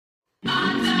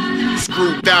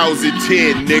screw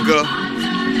 1010, nigga.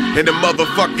 And the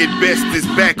motherfucking best is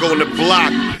back on the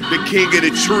block. The king of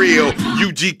the trill,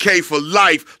 UGK for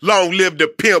life. Long live the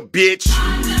pimp, bitch.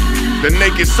 The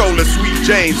Naked Solar, Sweet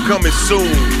James coming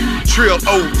soon. Trill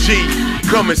OG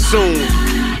coming soon.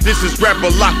 This is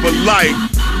Rapper Lock for life.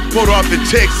 Port Arthur,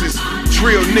 Texas.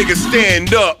 Trill nigga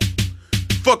stand up.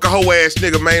 Fuck a hoe ass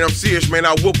nigga, man. I'm serious, man.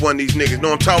 I'll whoop one of these niggas.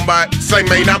 Know what I'm talking about? Say,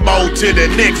 man, I'm on to the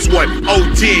next one.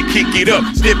 O10, kick it up.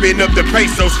 Stepping up the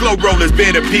pace, so slow rollers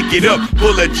better pick it up.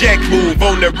 Pull a jack move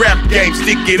on the rap game,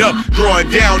 stick it up. Drawing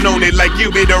down on it like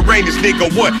you been the rainest nigga.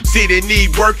 What? City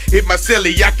need work? Hit my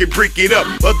celly, I can brick it up.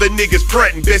 Other niggas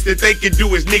frontin', best that they can do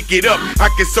is nick it up. I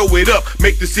can sew it up,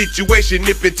 make the situation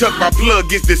nip and tuck. My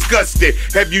plug gets disgusted.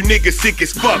 Have you niggas sick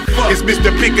as fuck? It's Mr.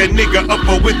 Pick a nigga up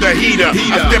with the heater.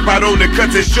 I step out on the cut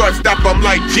and shortstop, I'm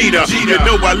like Jeter. You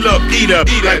know I love Eater,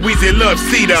 like Weezy loves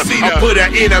Cedar. I put her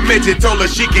in a mention, told her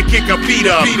she can kick her feet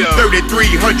up.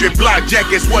 3300 block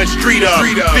jackets, one street up.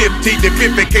 15 to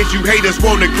 5 in case you haters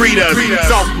wanna greet us.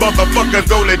 Soft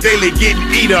motherfuckers on the daily getting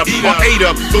eat up or ate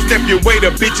up. So step your way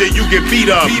to bitch and you get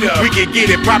beat up. We can get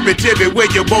it poppin', tell me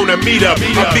where you wanna meet up.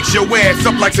 I fix your ass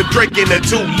up like some Drake in a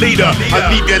 2-liter.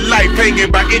 I leave your life hanging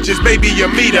by inches, baby,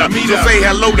 you meet her. So say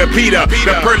hello to Peter,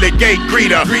 the pearly gate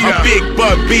greeter. A big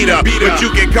Bun B, but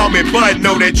you can call me Bun,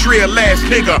 know that trill ass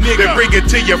nigga. Then bring it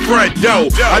to your front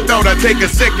door. I thought I'd take a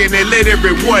second and let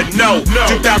everyone know.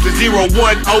 2010,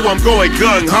 I'm going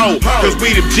gung-ho. Cause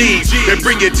we them G's, then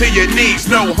bring it to your knees.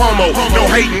 No homo, no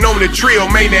hating on the trill,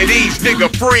 man, at ease, nigga,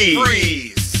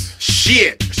 freeze.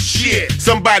 Shit.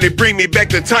 Somebody bring me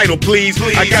back the title, please.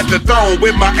 I got the throne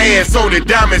with my ass on it.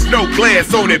 Diamonds, no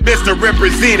glass on it. Best to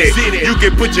represent it. You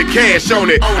can put your cash on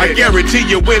it. I guarantee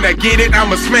you when I get it,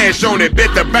 I'ma smash on it.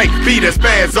 Bet the bank, beat a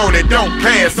spaz on it. Don't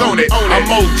pass on it. I'm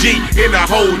OG in a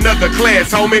whole nother class,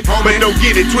 homie. But don't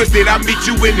get it twisted, I meet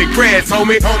you in the grass,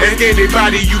 homie. Ask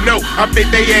anybody you know, I bet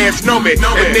they ass know me.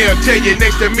 And they'll tell you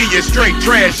next to me you're straight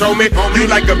trash, homie. You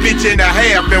like a bitch and a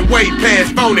half and way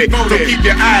past phony. So keep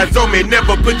your eyes on me,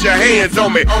 never put your hands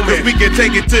on me, cause we can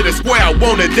take it to the square. I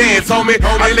wanna dance, homie.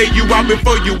 I lay you out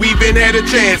before you even had a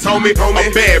chance, homie.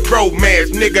 A bad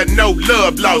romance, nigga, no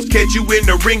love lost. Catch you in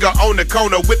the ring or on the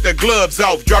corner with the gloves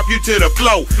off. Drop you to the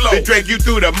floor, then drag you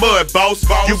through the mud, boss.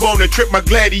 You wanna trip my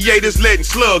gladiators, letting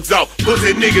slugs off.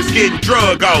 Pussy niggas getting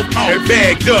drug off and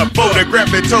bagged up.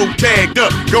 Photograph and toe tagged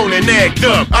up, gone and act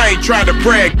up. I ain't trying to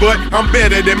brag, but I'm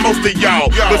better than most of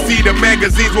y'all. But see, the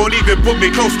magazines won't even put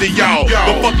me close to y'all.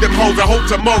 But fuck them hoes, I hope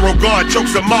tomorrow God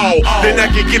chokes them all. Then I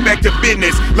can get back to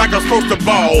business like I'm supposed to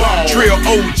ball. Trill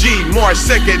OG, March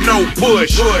 2nd, no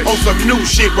push. On some new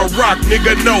shit, but rock,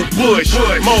 nigga, no bush.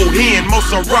 Mo hen, mo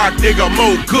some rock, nigga,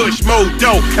 mo kush, mo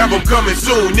dope. Have them coming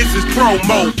soon, this is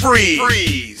promo.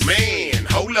 Freeze. Man,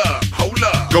 hold up.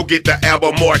 Go get the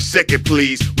album March 2nd,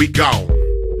 please. We gone.